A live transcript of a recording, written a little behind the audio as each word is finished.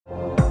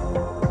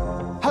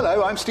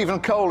Hello, I'm Stephen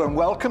Cole and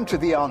welcome to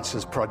The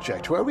Answers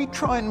Project, where we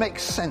try and make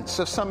sense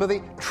of some of the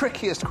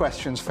trickiest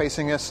questions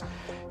facing us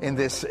in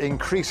this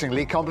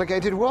increasingly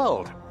complicated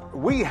world.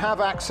 We have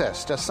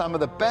access to some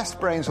of the best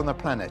brains on the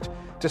planet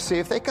to see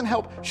if they can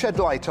help shed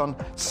light on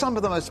some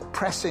of the most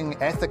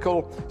pressing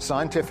ethical,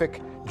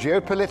 scientific,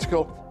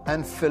 geopolitical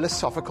and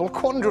philosophical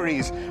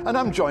quandaries. And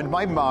I'm joined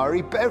by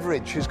Mhairi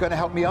Beveridge, who's going to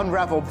help me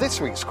unravel this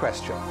week's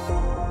question.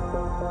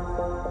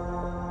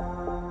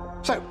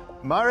 So,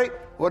 Mhairi,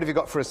 what have you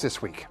got for us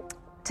this week?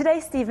 Today,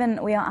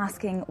 Stephen, we are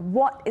asking,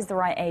 what is the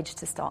right age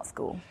to start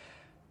school?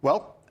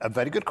 Well, a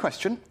very good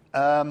question.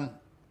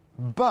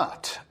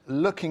 But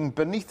looking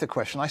beneath the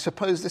question, I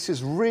suppose this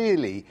is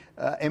really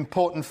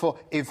important for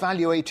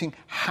evaluating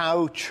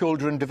how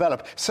children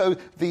develop. So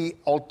the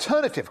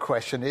alternative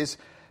question is,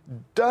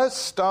 does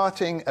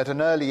starting at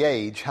an early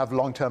age have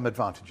long-term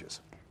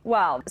advantages?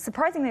 Well,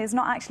 surprisingly, there's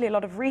not actually a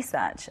lot of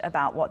research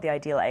about what the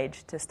ideal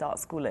age to start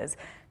school is,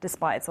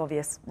 despite its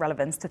obvious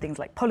relevance to things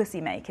like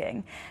policy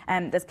making.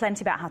 There's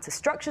plenty about how to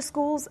structure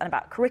schools and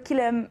about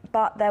curriculum,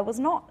 but there was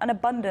not an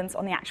abundance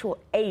on the actual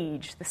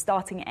age, the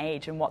starting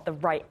age, and what the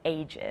right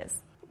age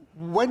is.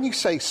 When you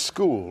say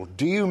school,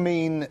 do you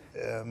mean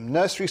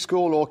nursery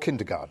school or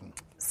kindergarten?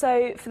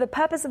 So, for the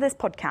purpose of this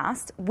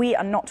podcast, we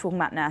are not talking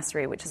about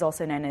nursery, which is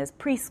also known as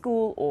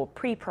preschool or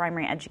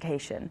pre-primary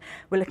education.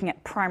 We're looking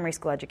at primary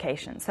school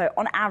education. So,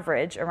 on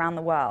average, around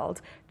the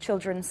world,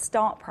 children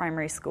start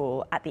primary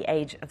school at the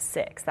age of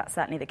 6. That's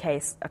certainly the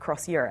case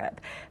across Europe.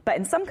 But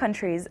in some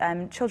countries,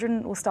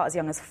 children will start as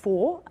young as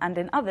 4, and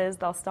in others,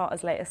 they'll start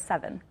as late as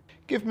 7.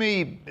 Give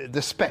me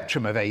the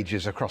spectrum of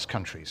ages across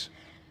countries.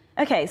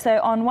 OK, so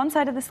on one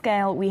side of the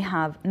scale, we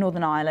have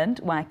Northern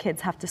Ireland, where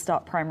kids have to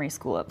start primary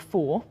school at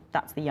 4.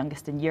 That's the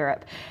youngest in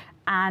Europe.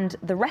 And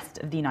the rest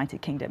of the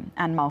United Kingdom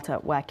and Malta,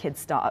 where kids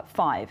start at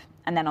 5.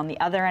 And then on the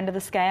other end of the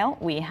scale,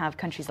 we have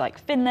countries like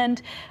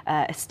Finland,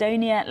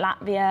 Estonia,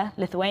 Latvia,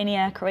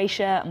 Lithuania,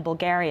 Croatia and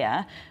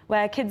Bulgaria,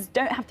 where kids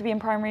don't have to be in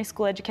primary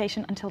school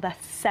education until they're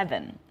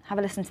 7. Have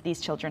a listen to these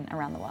children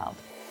around the world.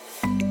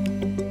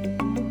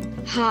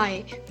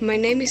 Hi, my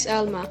name is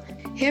Alma.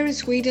 Here in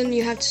Sweden,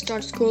 you have to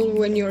start school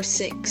when you're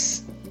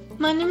 6.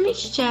 My name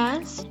is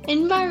Jazz.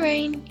 In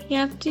Bahrain, you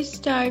have to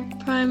start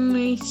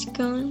primary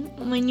school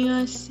when you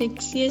are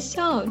 6 years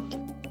old.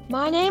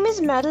 My name is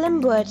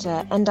Madeline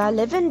Buerta and I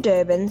live in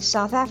Durban,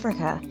 South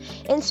Africa.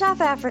 In South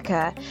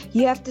Africa,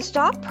 you have to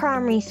start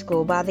primary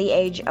school by the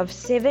age of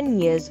 7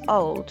 years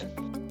old.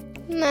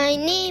 My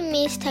name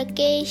is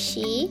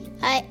Takeshi.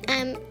 I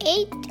am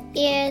 8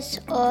 years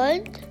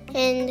old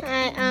and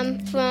I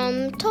am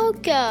from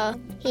Tokyo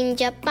in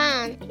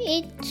Japan.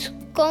 It's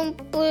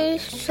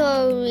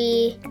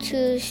compulsory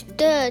to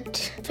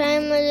start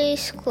primary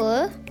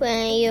school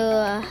when you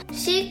are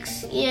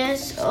 6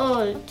 years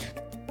old.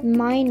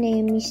 My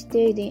name is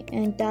Teddy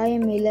and I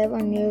am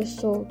 11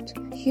 years old.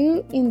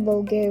 Here in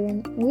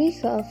Bulgaria, we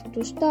have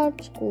to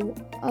start school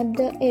at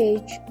the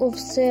age of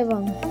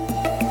 7.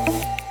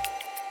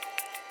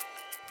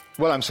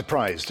 Well, I'm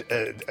surprised.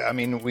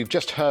 We've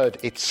just heard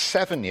it's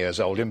 7 years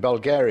old in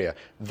Bulgaria.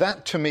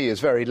 That, to me,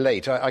 is very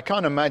late. I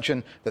can't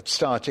imagine that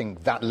starting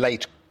that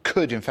late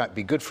could, in fact,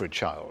 be good for a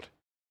child.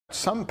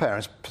 Some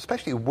parents,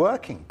 especially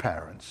working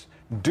parents,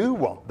 do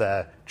want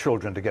their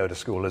children to go to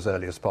school as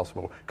early as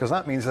possible, because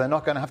that means they're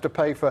not going to have to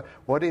pay for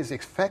what is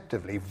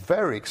effectively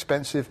very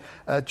expensive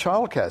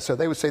childcare. So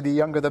they would say the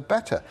younger the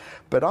better.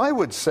 But I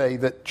would say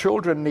that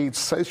children need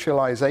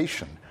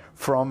socialization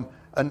from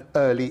an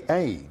early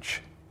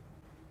age.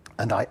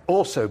 And I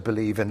also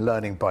believe in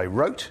learning by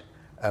rote,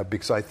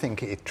 because I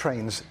think it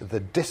trains the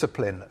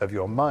discipline of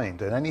your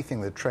mind. And anything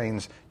that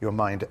trains your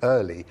mind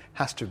early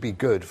has to be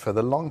good for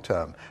the long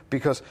term.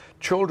 Because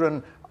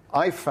children,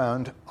 I've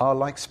found, are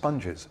like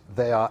sponges.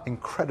 They are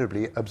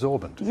incredibly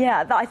absorbent.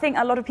 Yeah, I think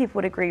a lot of people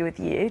would agree with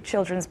you.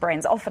 Children's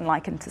brains are often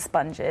likened to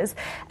sponges.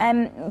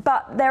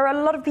 But there are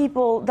a lot of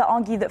people that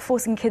argue that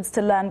forcing kids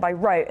to learn by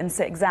rote and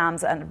sit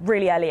exams at a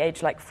really early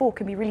age, like 4,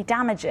 can be really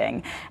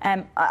damaging.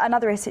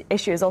 Another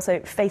issue is also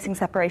facing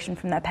separation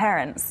from their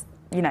parents,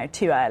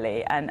 too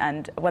early,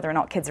 and whether or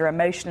not kids are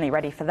emotionally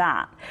ready for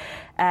that.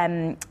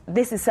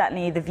 This is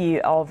certainly the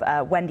view of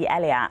Wendy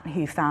Ellyatt,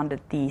 who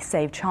founded the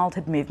Save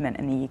Childhood movement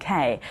in the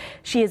UK.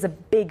 She is a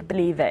big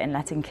believer in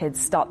letting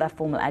kids start their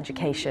formal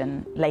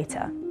education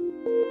later.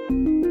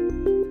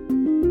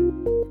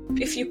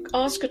 If you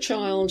ask a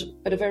child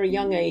at a very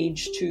young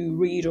age to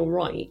read or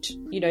write,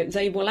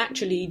 they will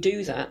actually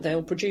do that.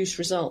 They'll produce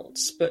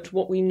results. But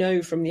what we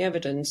know from the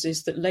evidence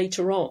is that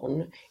later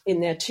on in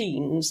their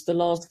teens, the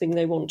last thing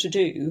they want to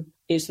do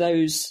is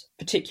those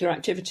particular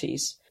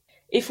activities.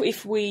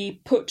 If we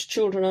put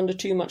children under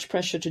too much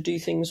pressure to do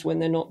things when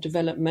they're not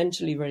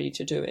developmentally ready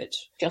to do it,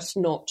 just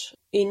not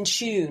in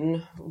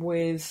tune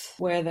with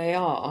where they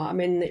are,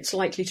 it's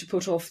likely to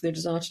put off the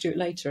desire to do it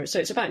later. So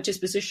it's about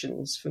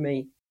dispositions for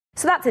me.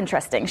 So that's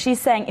interesting.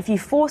 She's saying if you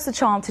force a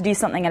child to do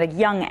something at a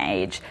young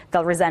age,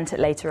 they'll resent it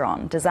later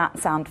on. Does that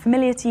sound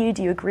familiar to you?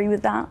 Do you agree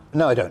with that?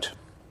 No, I don't.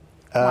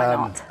 Why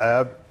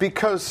not?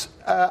 Because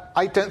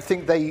I don't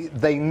think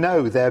they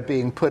know they're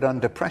being put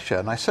under pressure,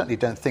 and I certainly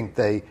don't think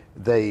they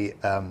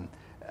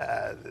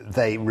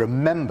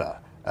remember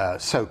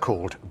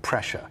so-called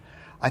pressure.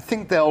 I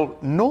think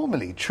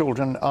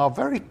children are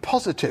very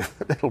positive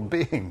little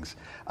beings,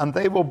 and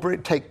they will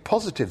take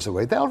positives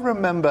away. They'll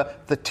remember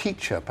the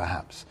teacher,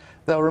 perhaps.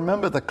 They'll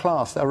remember the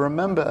class. They'll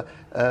remember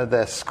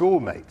their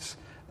schoolmates.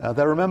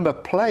 They'll remember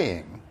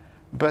playing,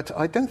 but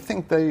I don't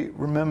think they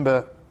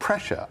remember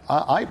pressure.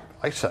 I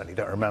certainly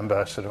don't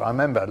remember I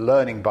remember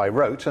learning by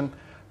rote, and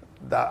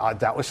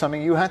that was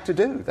something you had to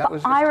do.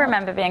 I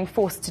remember being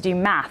forced to do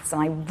maths,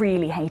 and I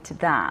really hated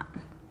that.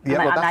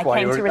 Yeah, that's why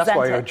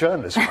you're a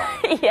journalist.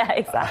 Right? Yeah,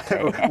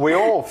 exactly. We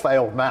all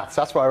failed maths.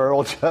 That's why we're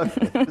all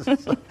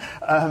journalists.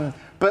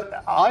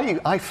 But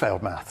I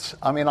failed maths.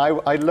 I mean,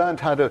 I learned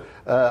how to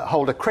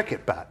hold a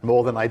cricket bat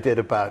more than I did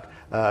about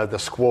the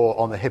squaw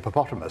on the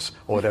hippopotamus,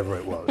 or whatever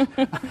it was.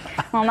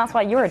 Well, that's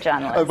why you're a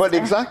journalist. But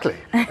exactly.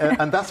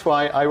 And that's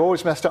why I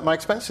always messed up my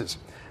expenses.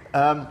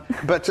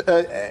 But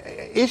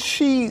is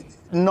she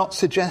not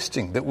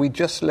suggesting that we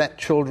just let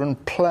children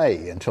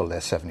play until they're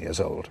 7 years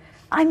old?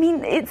 I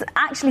mean, it's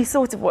actually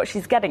sort of what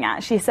she's getting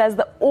at. She says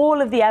that all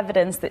of the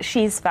evidence that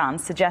she's found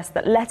suggests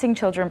that letting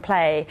children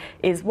play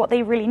is what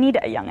they really need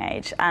at a young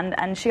age.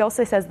 And she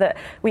also says that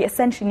we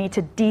essentially need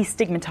to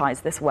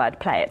destigmatise this word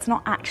play. It's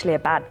not actually a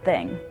bad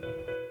thing.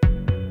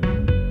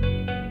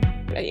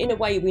 In a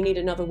way, we need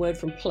another word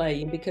from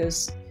play,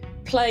 because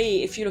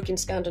play, if you look in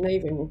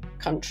Scandinavian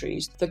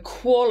countries, the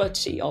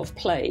quality of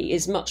play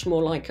is much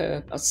more like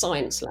a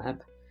science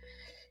lab,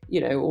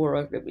 or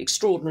an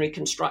extraordinary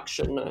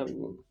construction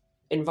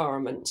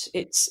environment.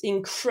 It's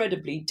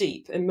incredibly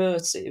deep,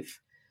 immersive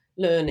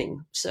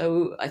learning.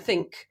 So I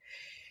think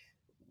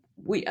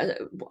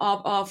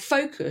our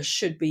focus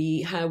should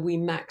be how we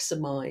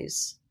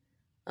maximise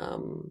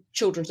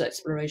children's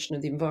exploration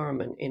of the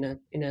environment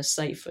in a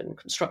safe and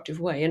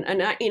constructive way,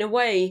 and in a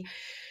way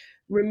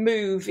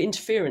remove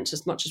interference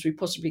as much as we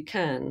possibly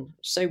can,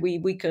 so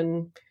we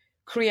can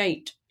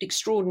create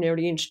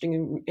extraordinarily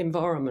interesting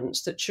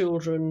environments that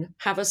children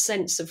have a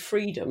sense of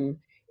freedom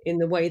in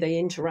the way they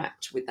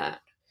interact with that.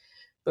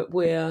 But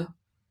we're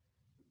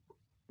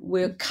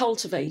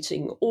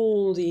cultivating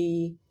all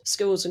the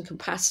skills and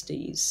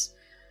capacities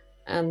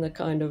and the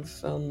kind of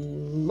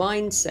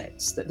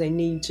mindsets that they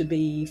need to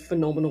be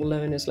phenomenal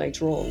learners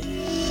later on.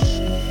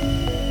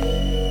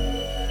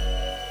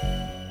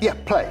 Yeah,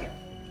 play.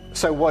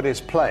 So what is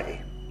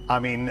play? I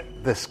mean,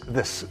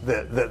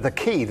 the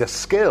key, the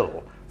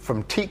skill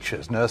from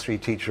teachers, nursery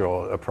teacher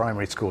or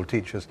primary school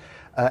teachers,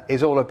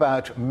 is all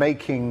about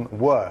making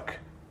work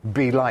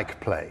be like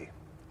play,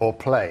 or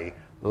play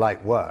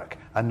like work.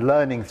 And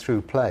learning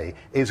through play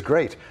is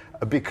great,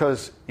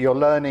 because you're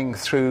learning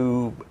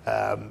through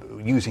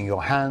using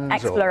your hands.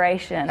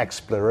 Exploration.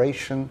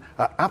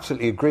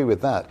 Absolutely agree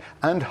with that.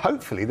 And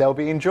hopefully they'll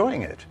be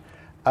enjoying it.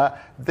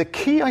 The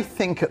key, I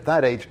think, at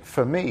that age,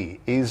 for me,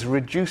 is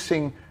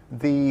reducing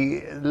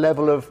the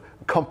level of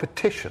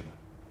competition.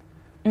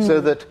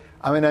 So that,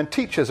 and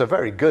teachers are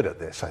very good at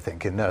this, I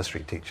think, in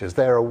nursery teachers.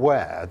 They're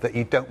aware that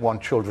you don't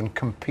want children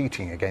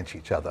competing against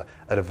each other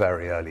at a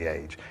very early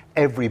age.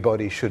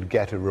 Everybody should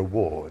get a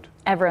reward.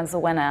 Everyone's a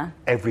winner.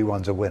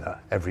 Everyone's a winner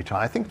every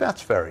time. I think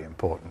that's very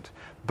important.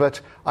 But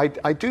I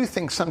do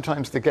think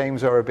sometimes the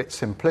games are a bit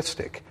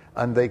simplistic,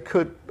 and they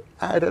could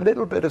add a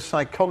little bit of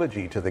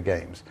psychology to the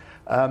games.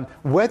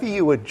 Whether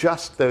you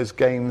adjust those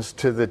games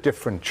to the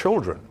different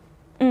children,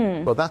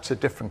 well, that's a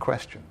different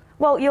question.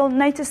 Well, you'll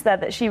notice there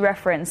that she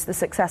referenced the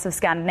success of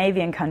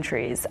Scandinavian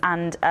countries,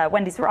 and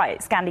Wendy's right.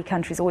 Scandi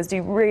countries always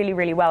do really,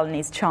 really well in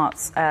these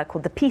charts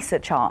called the PISA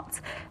charts,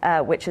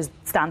 which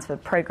stands for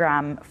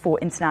Programme for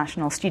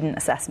International Student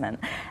Assessment.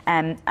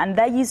 And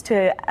they're used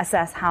to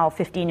assess how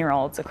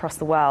 15-year-olds across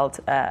the world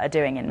are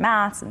doing in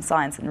maths and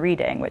science and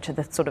reading, which are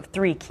the sort of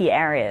three key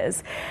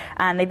areas.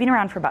 And they've been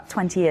around for about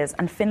 20 years,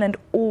 and Finland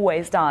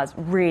always does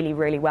really,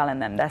 really well in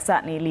them. They're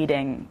certainly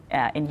leading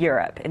in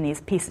Europe in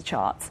these PISA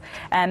charts.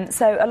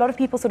 So a lot of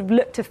people sort of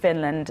look to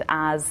Finland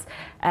as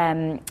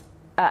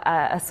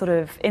a sort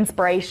of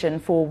inspiration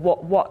for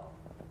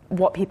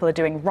what people are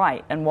doing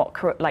right, and what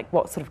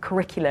sort of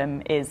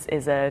curriculum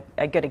is a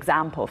good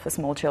example for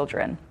small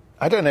children.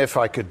 I don't know if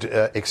I could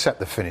accept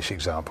the Finnish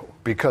example,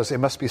 because it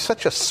must be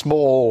such a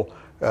small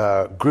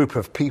group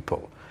of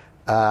people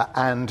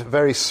and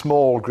very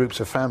small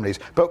groups of families.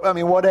 But I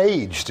mean, what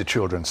age do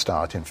children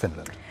start in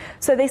Finland?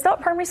 So they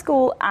start primary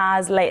school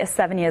as late as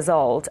 7 years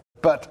old.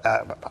 But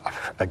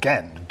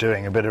again,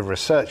 doing a bit of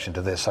research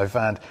into this, I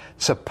found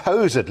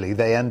supposedly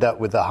they end up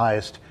with the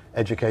highest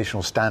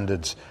educational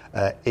standards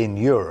in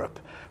Europe.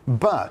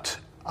 But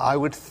I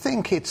would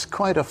think it's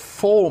quite a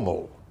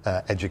formal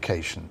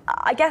education.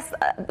 I guess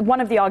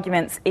one of the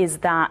arguments is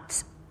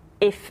that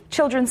if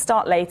children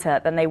start later,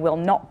 then they will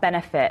not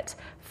benefit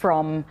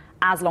from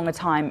as long a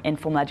time in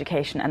formal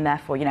education, and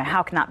therefore,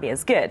 how can that be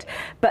as good?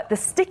 But the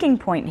sticking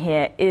point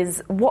here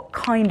is what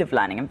kind of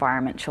learning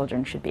environment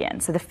children should be in.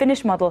 So the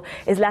Finnish model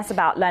is less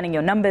about learning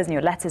your numbers and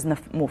your letters and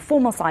the more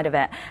formal side of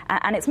it,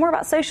 and it's more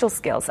about social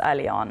skills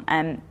early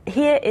on.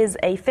 Here is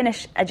a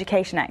Finnish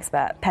education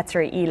expert,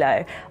 Petteri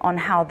Elo, on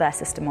how their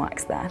system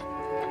works there.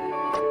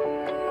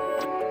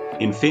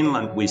 In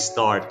Finland,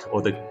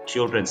 the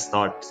children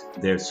start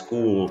their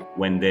school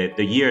when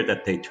the year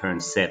that they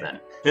turn 7.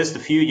 Just a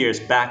few years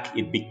back,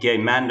 it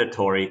became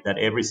mandatory that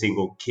every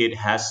single kid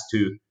has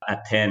to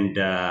attend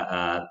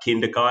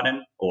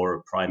kindergarten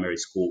or primary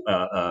school,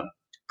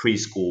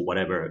 preschool,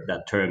 whatever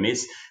that term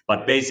is,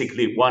 but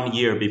basically 1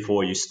 year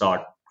before you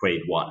start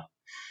grade 1.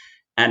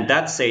 And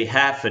that's a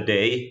half a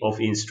day of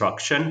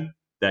instruction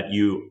that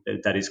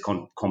is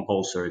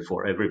compulsory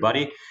for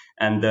everybody.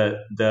 And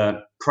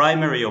the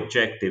primary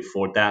objective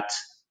for that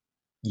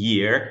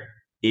year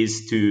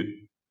is to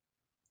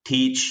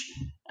teach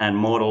and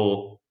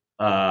model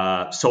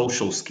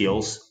social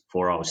skills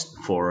for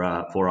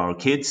our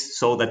kids,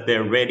 so that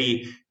they're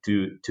ready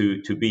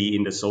to be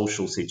in the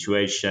social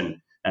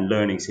situation and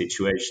learning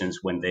situations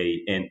when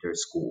they enter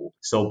school.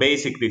 So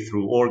basically,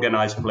 through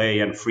organized play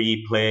and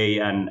free play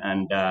and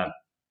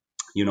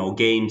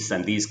games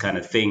and these kind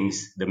of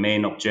things, the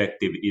main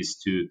objective is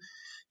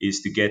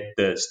to get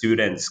the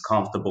students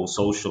comfortable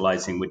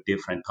socializing with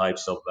different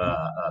types of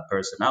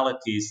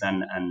personalities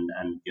and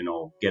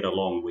get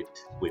along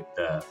with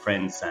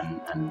friends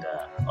and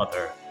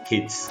other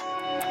kids.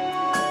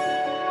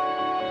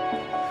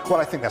 Well,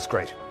 I think that's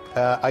great.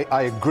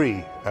 I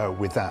agree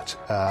with that,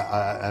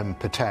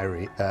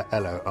 Petteri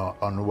Elo,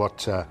 on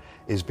what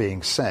is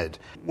being said.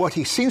 What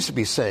he seems to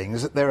be saying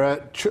is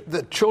that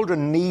that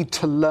children need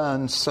to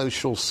learn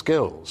social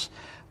skills.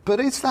 But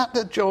is that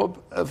the job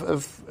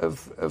of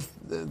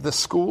the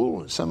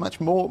school so much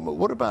more?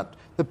 What about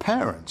the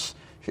parents?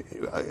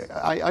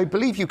 I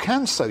believe you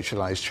can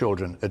socialize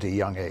children at a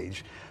young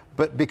age,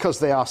 but because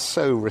they are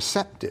so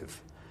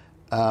receptive,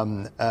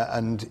 and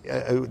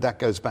that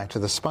goes back to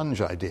the sponge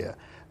idea,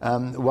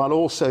 while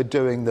also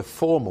doing the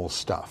formal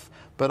stuff.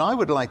 But I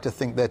would like to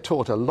think they're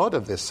taught a lot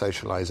of this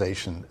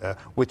socialization,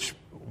 which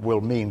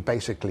will mean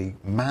basically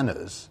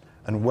manners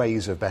and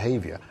ways of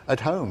behavior at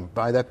home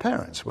by their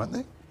parents, won't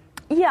they?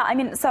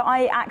 Yeah, so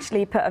I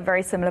actually put a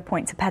very similar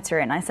point to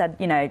Petteri, and I said,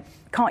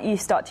 can't you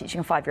start teaching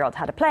a 5-year-old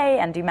how to play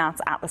and do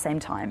maths at the same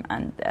time?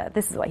 And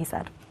this is what he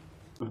said.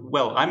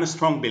 Well, I'm a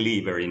strong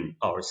believer in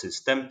our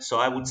system, so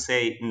I would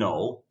say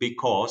no,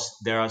 because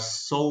there are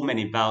so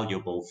many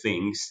valuable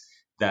things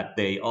that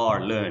they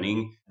are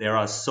learning. There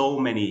are so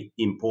many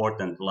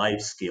important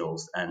life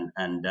skills and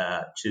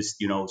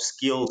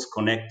skills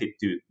connected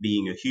to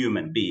being a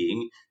human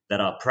being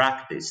that are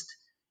practiced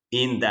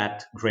in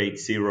that grade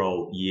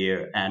 0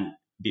 year and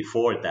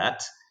before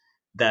that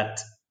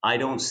I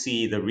don't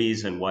see the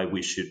reason why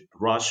we should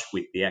rush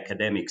with the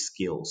academic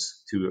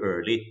skills too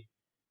early,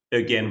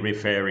 again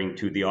referring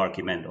to the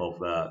argument of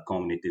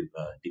cognitive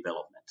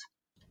development.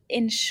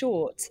 In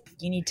short,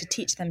 you need to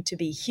teach them to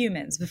be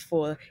humans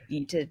before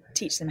you need to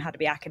teach them how to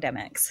be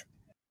academics.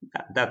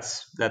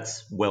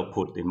 That's well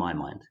put in my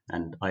mind,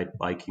 and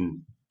I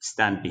can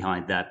stand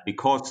behind that,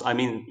 because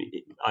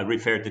I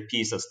refer to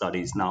PISA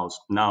studies now.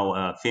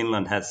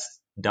 Finland has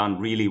done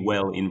really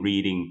well in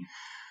reading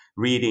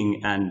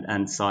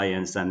and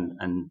science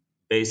and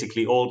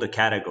basically all the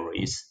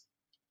categories,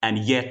 and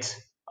yet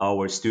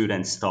our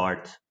students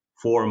start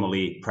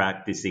formally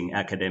practicing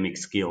academic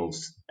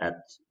skills at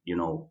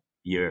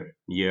year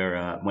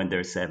when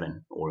they're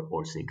 7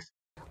 or 6.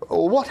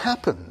 What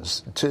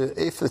happens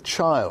if the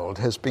child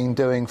has been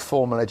doing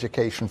formal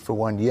education for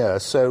 1 year,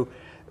 so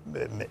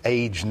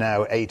age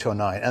now 8 or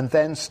 9, and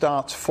then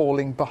starts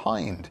falling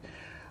behind?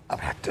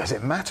 Does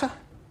it matter?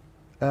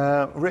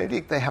 Really,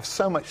 they have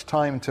so much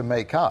time to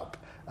make up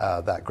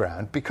that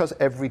ground, because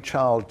every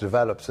child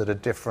develops at a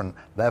different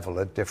level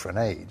at different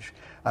age.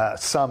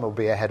 Some will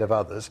be ahead of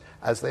others,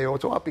 as they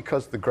ought to are,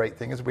 because the great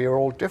thing is we are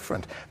all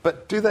different.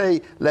 But do they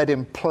let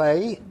him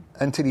play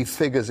until he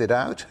figures it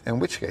out? In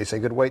which case, they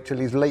could wait till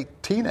he's late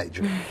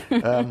teenager.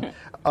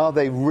 Are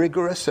they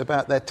rigorous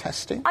about their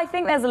testing? I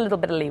think there's a little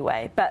bit of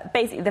leeway, but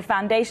basically the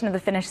foundation of the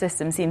Finnish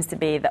system seems to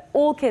be that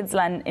all kids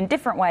learn in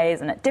different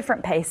ways and at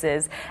different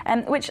paces,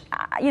 which,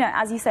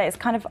 as you say, is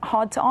kind of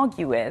hard to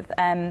argue with.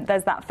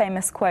 There's that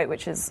famous quote,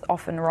 which is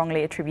often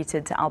wrongly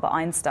attributed to Albert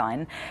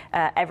Einstein: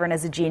 everyone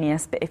is a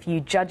genius, but if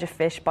you judge a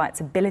fish by its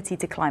ability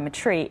to climb a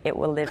tree, it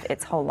will live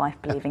its whole life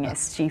believing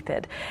it's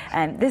stupid.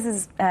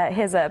 Here's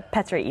a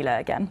Petteri Elo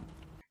again.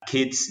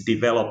 Kids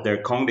develop their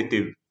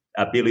cognitive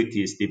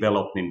abilities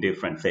developed in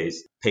different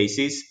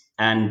paces.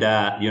 And,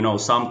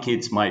 some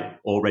kids might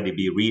already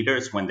be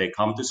readers when they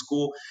come to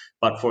school,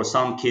 but for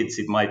some kids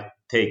it might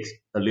take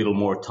a little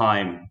more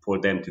time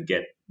for them to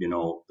get,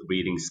 the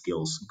reading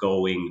skills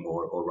going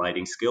or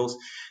writing skills.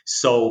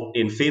 So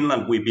in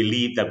Finland, we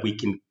believe that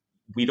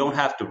we don't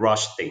have to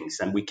rush things,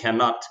 and we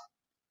cannot,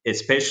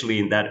 especially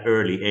in that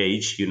early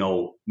age,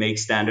 make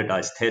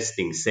standardized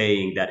testing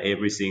saying that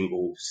every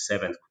single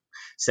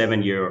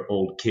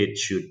 7-year-old kid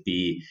should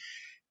be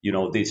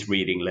this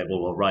reading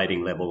level or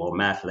writing level or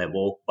math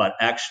level, but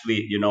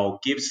actually,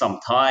 give some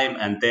time.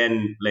 And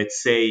then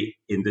let's say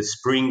in the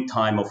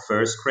springtime of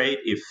first grade,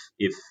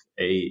 if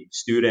a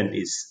student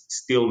is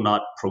still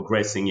not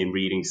progressing in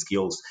reading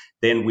skills,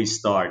 then we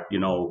start,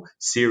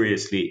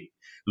 seriously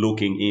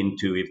looking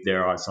into if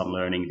there are some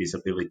learning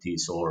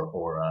disabilities or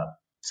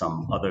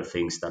some other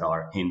things that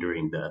are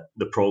hindering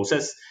the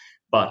process.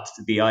 But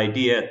the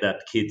idea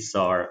that kids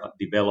are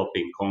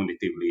developing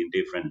cognitively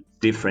in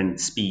different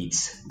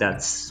speeds,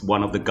 that's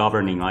one of the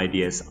governing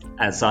ideas,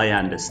 as I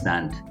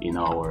understand, in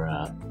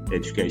our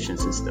education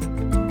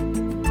system.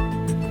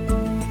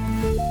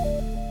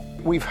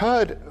 We've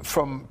heard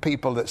from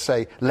people that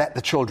say, let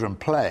the children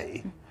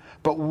play.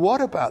 But what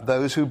about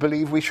those who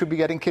believe we should be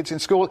getting kids in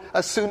school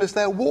as soon as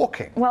they're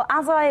walking? Well,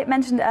 as I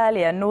mentioned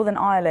earlier, Northern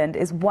Ireland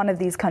is one of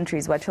these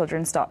countries where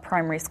children start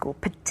primary school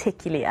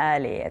particularly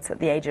early. It's at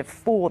the age of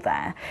 4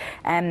 there.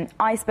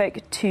 I spoke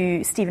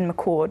to Stephen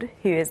McCord,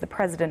 who is the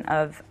president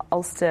of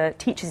Ulster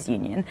Teachers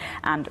Union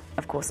and,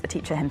 of course, a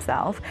teacher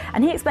himself.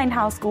 And he explained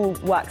how school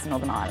works in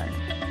Northern Ireland.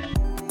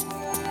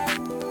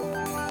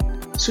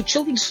 So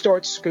children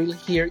start school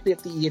here at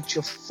the age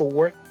of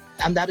 4.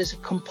 And that is a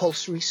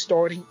compulsory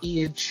starting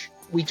age.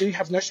 We do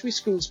have nursery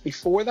schools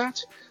before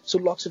that, so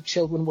lots of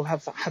children will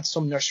have had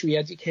some nursery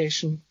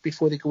education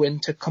before they go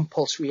into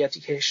compulsory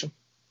education.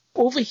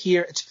 Over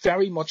here, it's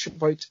very much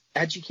about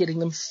educating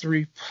them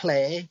through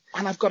play.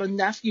 And I've got a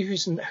nephew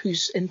who's in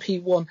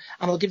P1,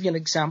 and I'll give you an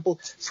example.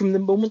 From the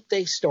moment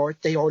they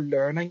start, they are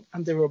learning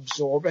and they're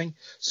absorbing.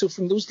 So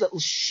from those little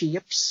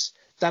shapes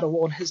that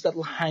are on his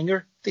little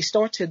hanger, they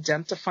start to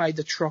identify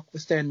the truck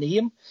with their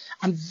name,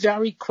 and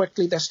very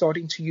quickly they're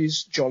starting to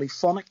use jolly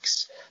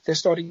phonics. They're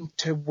starting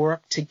to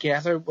work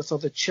together with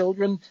other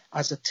children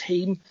as a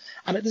team,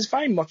 and it is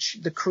very much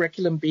the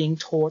curriculum being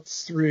taught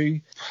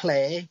through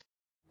play.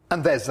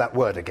 And there's that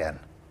word again,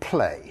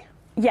 play.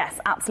 Yes,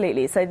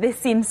 absolutely. So this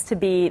seems to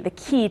be the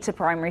key to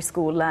primary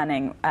school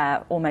learning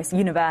almost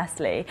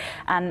universally.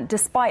 And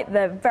despite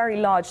the very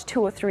large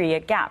 2 or 3 year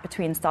gap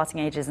between starting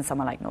ages in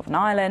somewhere like Northern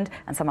Ireland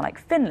and somewhere like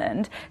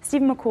Finland,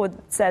 Stephen McCord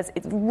says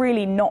it's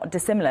really not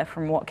dissimilar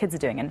from what kids are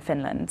doing in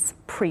Finland's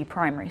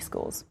pre-primary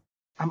schools.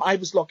 I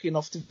was lucky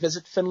enough to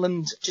visit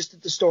Finland just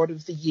at the start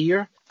of the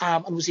year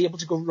and was able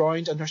to go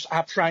round in their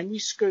primary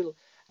school.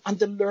 And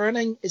the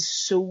learning is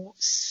so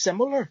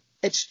similar.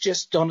 It's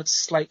just done at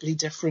slightly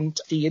different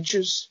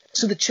stages.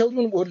 So the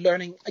children were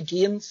learning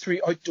again through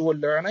outdoor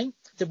learning.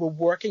 They were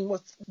working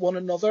with one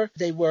another.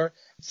 They were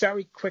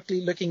very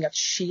quickly looking at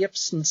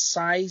shapes and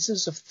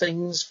sizes of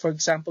things, for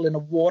example, in a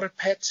water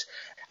pit.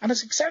 And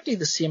it's exactly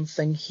the same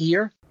thing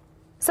here.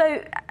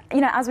 So,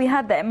 as we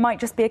heard there, it might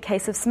just be a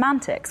case of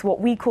semantics.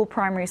 What we call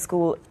primary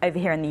school over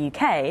here in the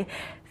UK,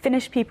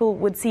 Finnish people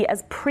would see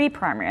as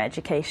pre-primary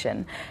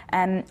education.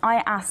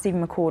 I asked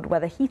Stephen McCord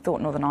whether he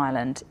thought Northern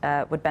Ireland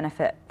would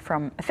benefit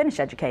from a Finnish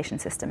education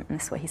system, and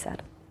this is what he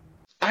said.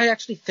 I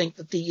actually think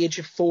that the age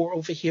of 4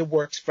 over here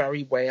works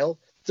very well.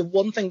 The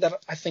one thing that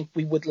I think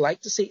we would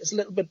like to see is a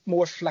little bit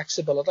more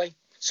flexibility.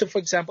 So, for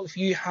example, if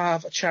you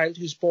have a child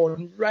who's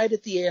born right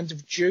at the end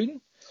of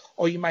June,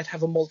 or you might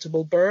have a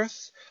multiple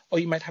birth, or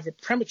you might have a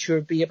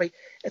premature baby,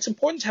 it's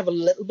important to have a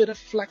little bit of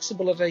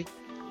flexibility.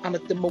 And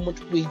at the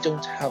moment, we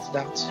don't have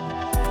that.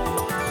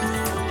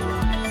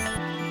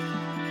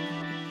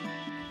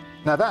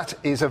 Now, that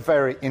is a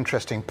very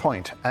interesting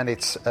point, and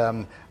it's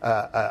an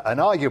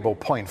arguable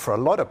point for a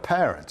lot of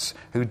parents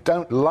who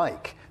don't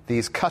like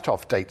these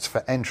cut-off dates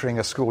for entering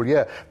a school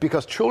year,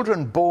 because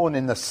children born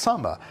in the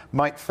summer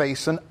might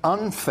face an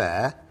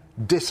unfair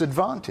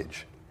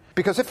disadvantage.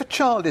 Because if a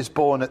child is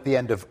born at the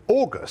end of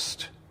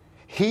August,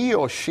 he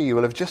or she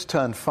will have just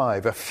turned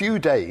 5 a few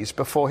days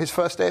before his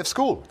first day of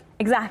school.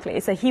 Exactly.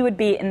 So he would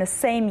be in the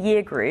same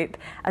year group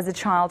as a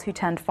child who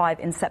turned 5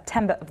 in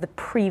September of the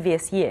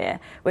previous year,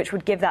 which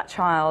would give that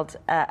child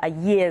a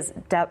year's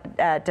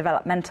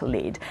developmental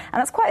lead. And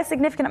that's quite a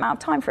significant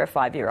amount of time for a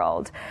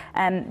 5-year-old.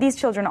 These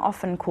children are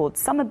often called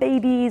summer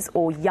babies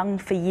or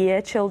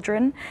young-for-year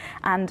children.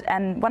 And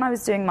when I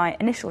was doing my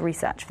initial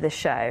research for this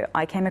show,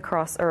 I came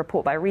across a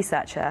report by a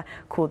researcher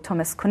called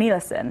Thomas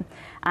Cornilessen.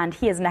 And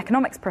he is an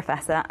economics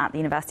professor at the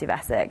University of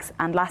Essex.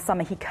 And last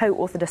summer, he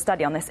co-authored a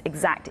study on this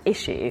exact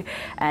issue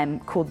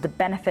called The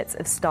Benefits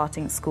of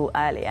Starting School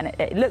Early. And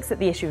it looks at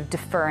the issue of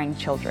deferring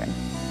children.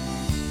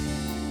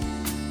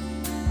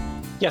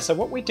 Yeah, so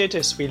what we did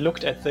is we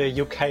looked at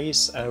the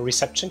UK's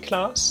reception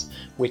class,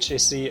 which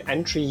is the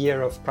entry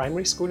year of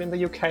primary school in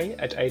the UK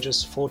at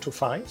ages 4 to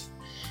 5.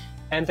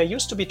 And there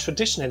used to be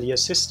traditionally a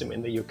system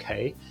in the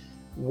UK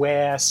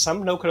where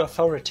some local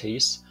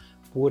authorities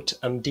would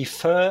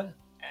defer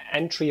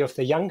entry of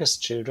the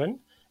youngest children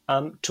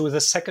to the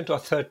second or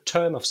third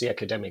term of the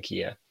academic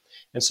year.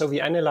 And so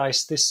we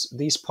analyzed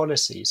these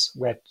policies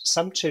where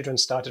some children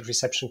started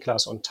reception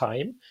class on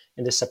time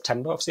in the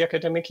September of the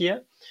academic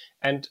year,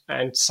 and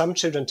some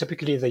children,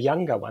 typically the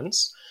younger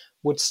ones,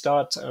 would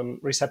start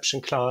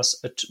reception class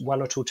at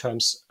 1 or 2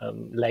 terms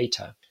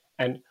later.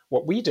 And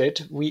what we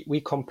did,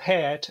 we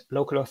compared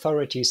local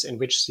authorities in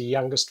which the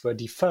youngest were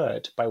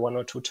deferred by 1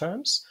 or 2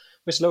 terms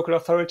with local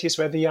authorities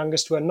where the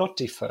youngest were not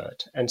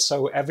deferred. And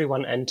so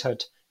everyone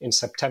entered in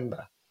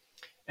September.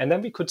 And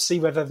then we could see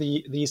whether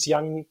these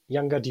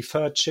younger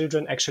deferred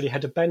children actually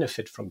had a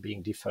benefit from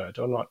being deferred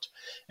or not.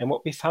 And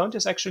what we found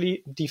is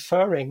actually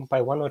deferring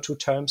by 1 or 2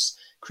 terms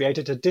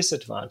created a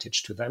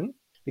disadvantage to them.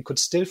 We could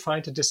still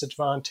find a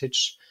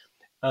disadvantage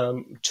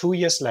 2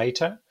 years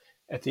later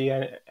at the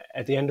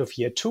end of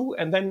year 2.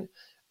 And then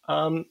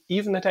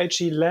even at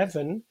age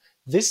 11,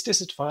 this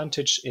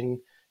disadvantage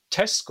in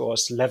test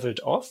scores leveled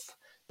off,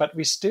 but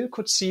we still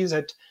could see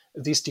that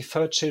these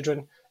deferred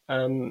children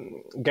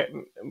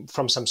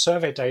from some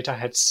survey data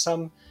had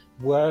some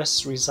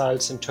worse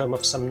results in terms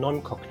of some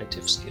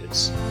non-cognitive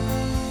skills.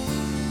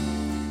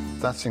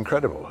 That's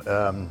incredible.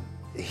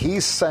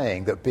 He's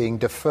saying that being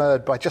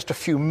deferred by just a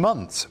few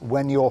months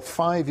when you're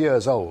 5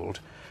 years old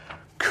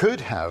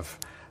could have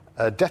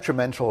a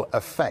detrimental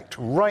effect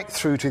right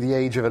through to the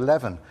age of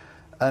 11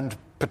 and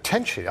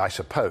potentially, I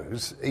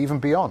suppose, even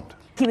beyond.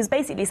 He was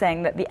basically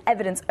saying that the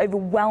evidence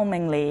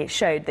overwhelmingly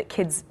showed that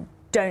kids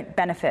don't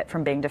benefit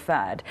from being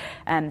deferred.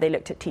 They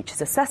looked at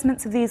teachers'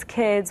 assessments of these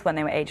kids when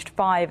they were aged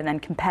 5 and then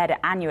compared it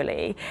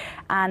annually.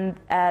 And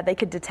they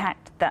could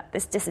detect that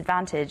this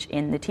disadvantage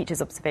in the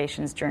teachers'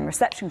 observations during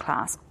reception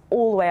class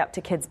all the way up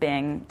to kids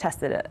being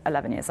tested at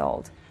 11 years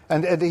old.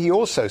 And he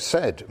also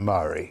said,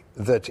 Mhairi,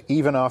 that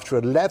even after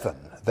 11,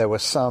 there were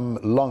some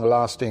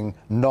long-lasting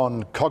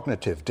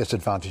non-cognitive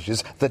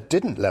disadvantages that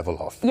didn't level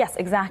off. Yes,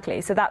 exactly.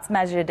 So that's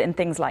measured in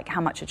things like how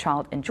much a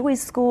child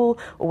enjoys school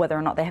or whether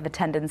or not they have a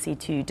tendency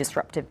to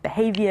disruptive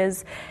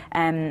behaviours.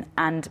 And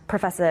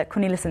Professor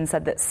Cornilessen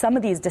said that some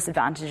of these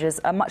disadvantages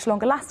are much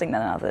longer lasting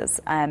than others,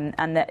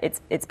 and that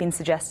it's been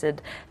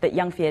suggested that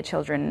young fear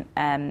children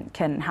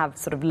can have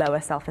sort of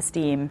lower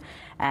self-esteem,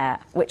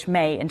 which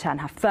may in turn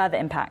have further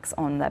impacts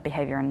on their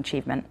behaviour and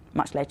achievement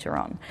much later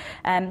on.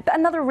 But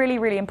another really,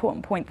 really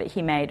important point that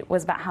he made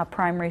was about how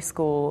primary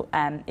school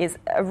is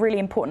a really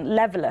important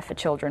leveller for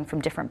children from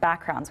different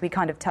backgrounds. We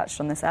kind of touched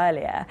on this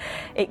earlier.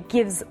 It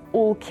gives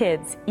all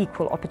kids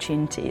equal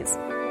opportunities.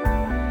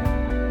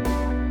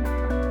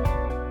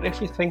 If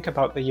you think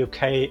about the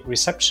UK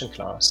reception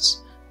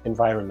class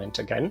environment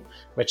again,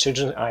 where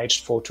children are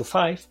aged 4 to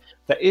 5,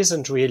 there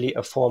isn't really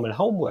a formal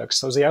homework.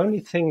 So the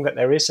only thing that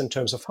there is in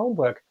terms of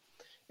homework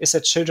is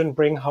that children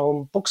bring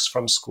home books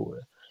from school,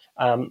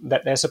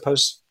 that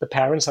the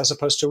parents are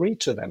supposed to read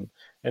to them.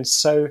 And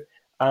so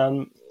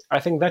I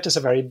think that is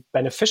a very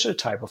beneficial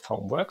type of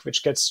homework,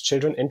 which gets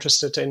children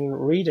interested in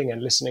reading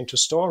and listening to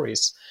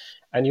stories.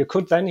 And you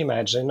could then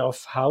imagine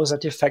of how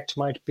that effect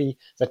might be,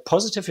 that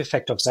positive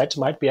effect of that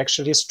might be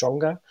actually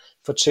stronger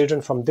for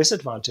children from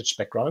disadvantaged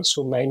backgrounds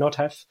who may not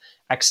have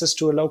access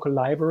to a local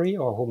library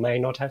or who may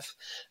not have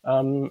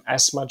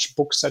as much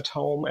books at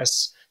home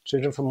as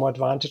children from more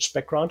advantaged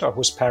background or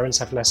whose parents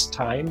have less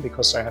time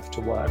because they have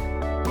to work.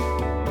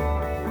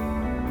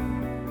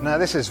 Now,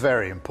 this is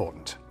very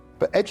important.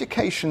 But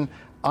education,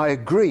 I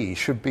agree,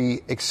 should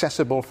be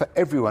accessible for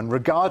everyone,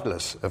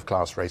 regardless of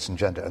class, race and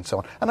gender and so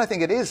on. And I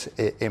think it is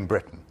in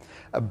Britain.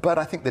 But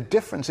I think the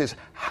difference is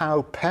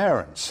how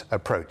parents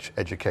approach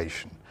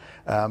education.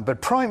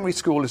 But primary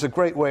school is a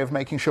great way of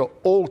making sure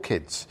all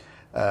kids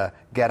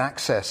get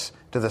access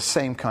to the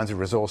same kinds of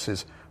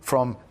resources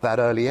from that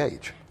early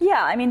age.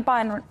 Yeah, I mean,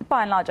 by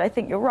and large, I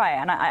think you're right.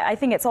 And I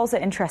think it's also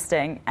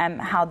interesting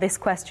how this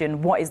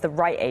question, what is the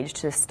right age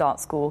to start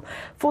school,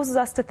 forces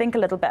us to think a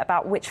little bit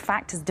about which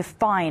factors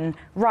define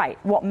right,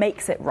 what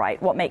makes it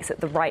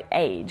the right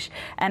age.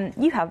 And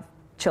you have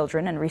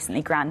children and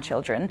recently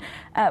grandchildren.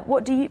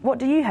 What do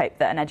you hope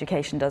that an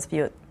education does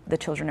for the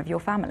children of your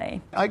family?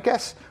 I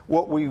guess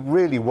what we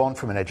really want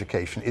from an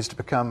education is to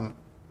become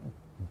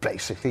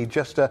basically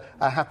just a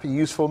happy,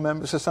 useful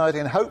member of society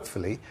and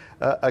hopefully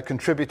a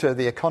contributor to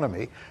the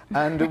economy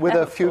and with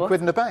a few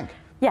quid in the bank.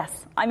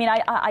 Yes, I mean,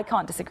 I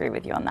can't disagree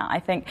with you on that. I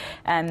think,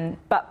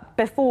 but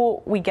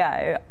before we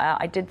go,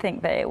 I did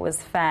think that it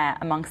was fair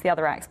amongst the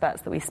other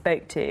experts that we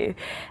spoke to,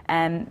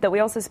 that we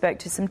also spoke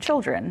to some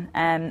children,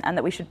 and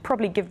that we should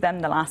probably give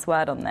them the last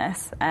word on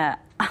this.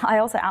 I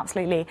also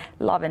absolutely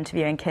love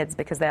interviewing kids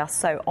because they are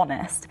so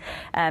honest.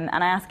 And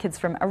I asked kids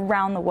from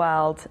around the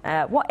world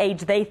what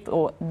age they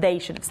thought they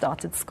should have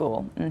started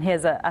school. And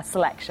here's a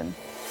selection.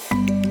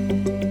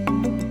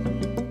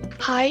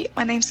 Hi,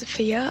 my name's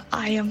Sophia.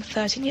 I am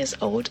 13 years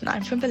old and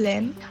I'm from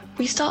Berlin.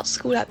 We start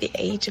school at the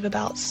age of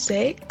about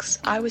 6.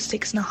 I was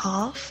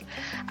 6.5.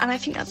 And I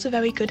think that's a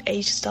very good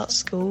age to start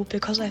school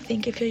because I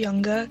think if you're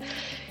younger,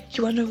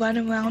 you want to run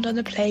around on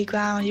the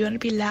playground, you want to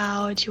be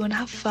loud, you want to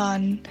have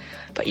fun,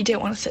 but you don't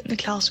want to sit in the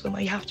classroom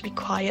where you have to be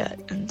quiet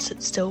and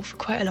sit still for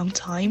quite a long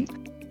time.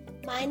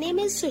 My name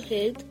is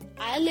Suhid.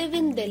 I live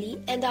in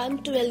Delhi and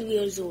I'm 12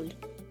 years old.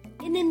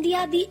 In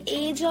India, the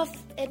age of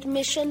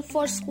admission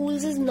for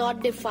schools is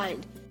not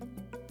defined.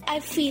 I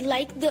feel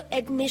like the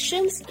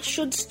admissions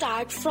should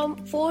start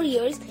from 4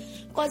 years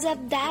because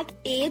at that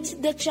age,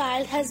 the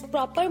child has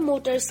proper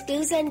motor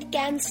skills and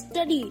can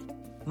study.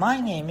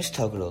 My name is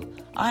Togrul.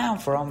 I am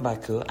from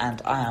Baku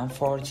and I am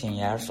 14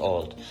 years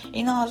old.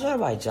 In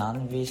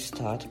Azerbaijan, we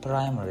start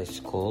primary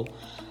school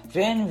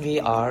when we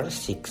are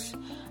 6.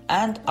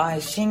 And I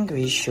think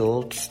we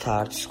should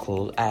start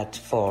school at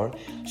 4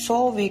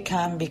 so we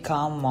can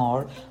become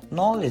more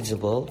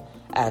knowledgeable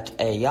at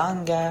a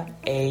younger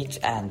age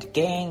and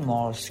gain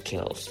more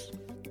skills.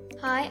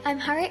 Hi, I'm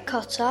Harriet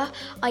Cotter.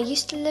 I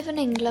used to live in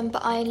England,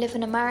 but I live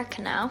in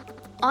America now.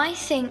 I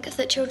think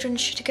that children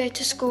should go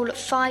to school at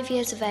 5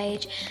 years of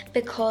age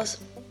because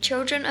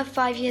children of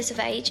 5 years of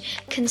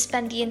age can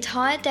spend the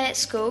entire day at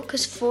school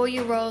because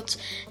 4-year-olds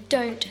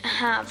don't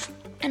have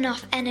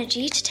enough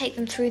energy to take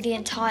them through the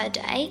entire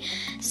day,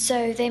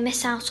 so they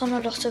miss out on a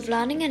lot of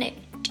learning, and it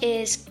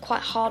is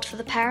quite hard for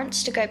the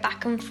parents to go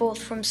back and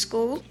forth from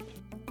school.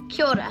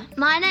 Kia ora,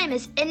 my name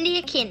is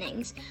India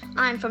Kennings.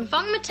 I'm from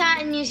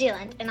Whangamata in New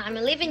Zealand and I'm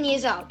 11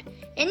 years old.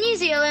 In New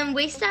Zealand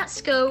we start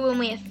school when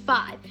we're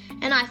 5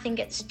 and I think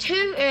it's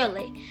too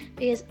early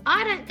because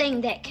I don't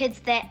think that kids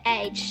that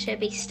age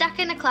should be stuck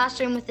in a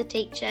classroom with a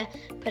teacher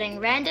putting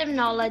random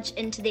knowledge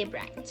into their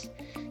brains.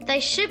 They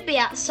should be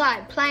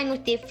outside playing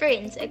with their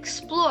friends,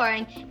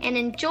 exploring and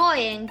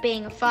enjoying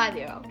being a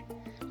 5-year-old.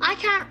 I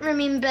can't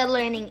remember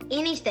learning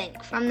anything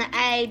from the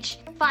age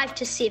 5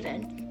 to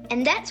 7.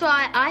 And that's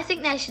why I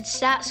think they should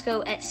start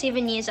school at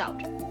 7 years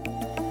old.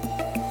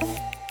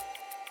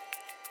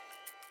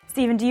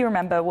 Stephen, do you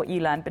remember what you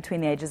learned between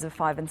the ages of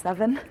 5 and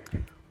 7?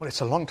 Well, it's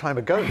a long time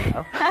ago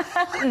now.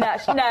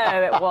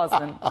 No, it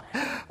wasn't.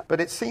 But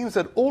it seems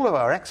that all of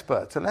our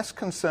experts are less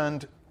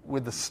concerned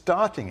with the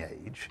starting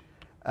age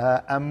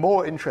and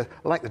more interested,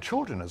 like the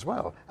children as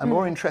well, and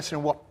more interested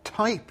in what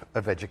type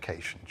of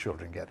education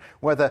children get,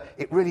 whether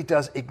it really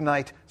does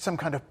ignite some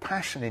kind of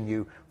passion in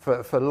you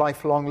for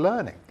lifelong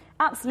learning.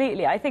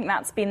 Absolutely. I think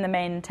that's been the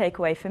main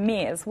takeaway for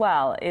me as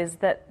well, is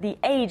that the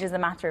age is a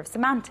matter of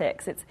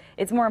semantics.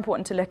 It's more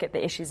important to look at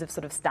the issues of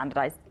sort of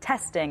standardised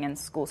testing and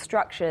school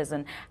structures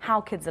and how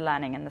kids are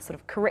learning and the sort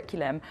of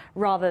curriculum,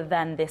 rather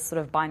than this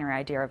sort of binary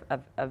idea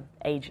of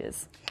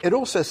ages. It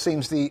also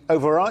seems the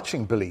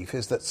overarching belief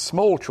is that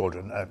small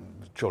children,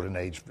 children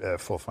aged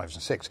 4, 5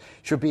 and 6,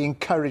 should be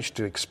encouraged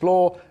to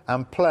explore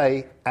and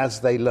play as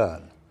they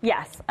learn.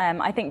 Yes,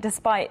 I think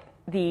despite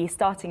the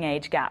starting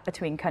age gap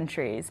between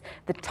countries,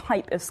 the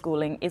type of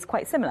schooling is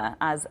quite similar,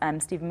 as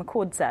Stephen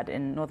McCord said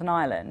in Northern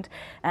Ireland.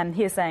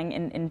 He is saying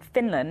in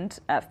Finland,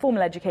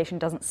 formal education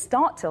doesn't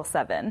start till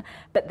 7,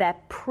 but their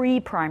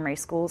pre-primary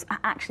schools are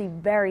actually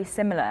very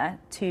similar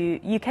to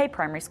UK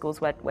primary schools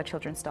where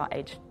children start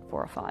age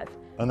 4 or 5.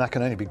 And that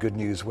can only be good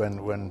news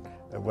when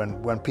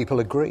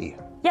people agree.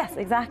 Yes,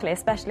 exactly,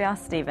 especially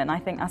us, Stephen. I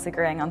think us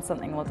agreeing on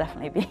something will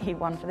definitely be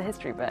one for the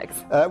history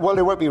books. Well,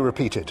 it won't be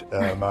repeated,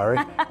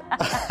 Mhairi.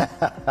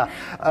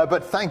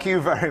 But thank you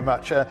very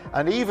much.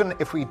 And even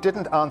if we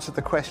didn't answer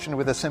the question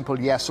with a simple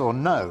yes or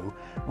no,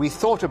 we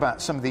thought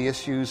about some of the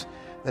issues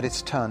that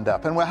it's turned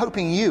up. And we're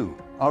hoping you,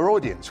 our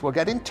audience, will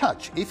get in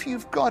touch if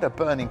you've got a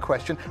burning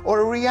question or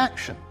a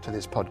reaction to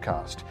this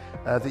podcast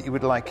that you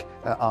would like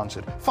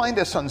answered. Find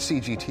us on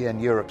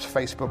CGTN Europe's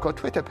Facebook or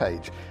Twitter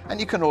page. And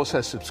you can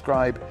also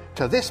subscribe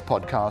to this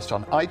podcast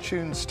on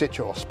iTunes,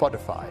 Stitcher or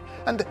Spotify.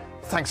 And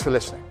thanks for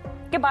listening.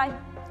 Goodbye.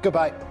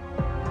 Goodbye.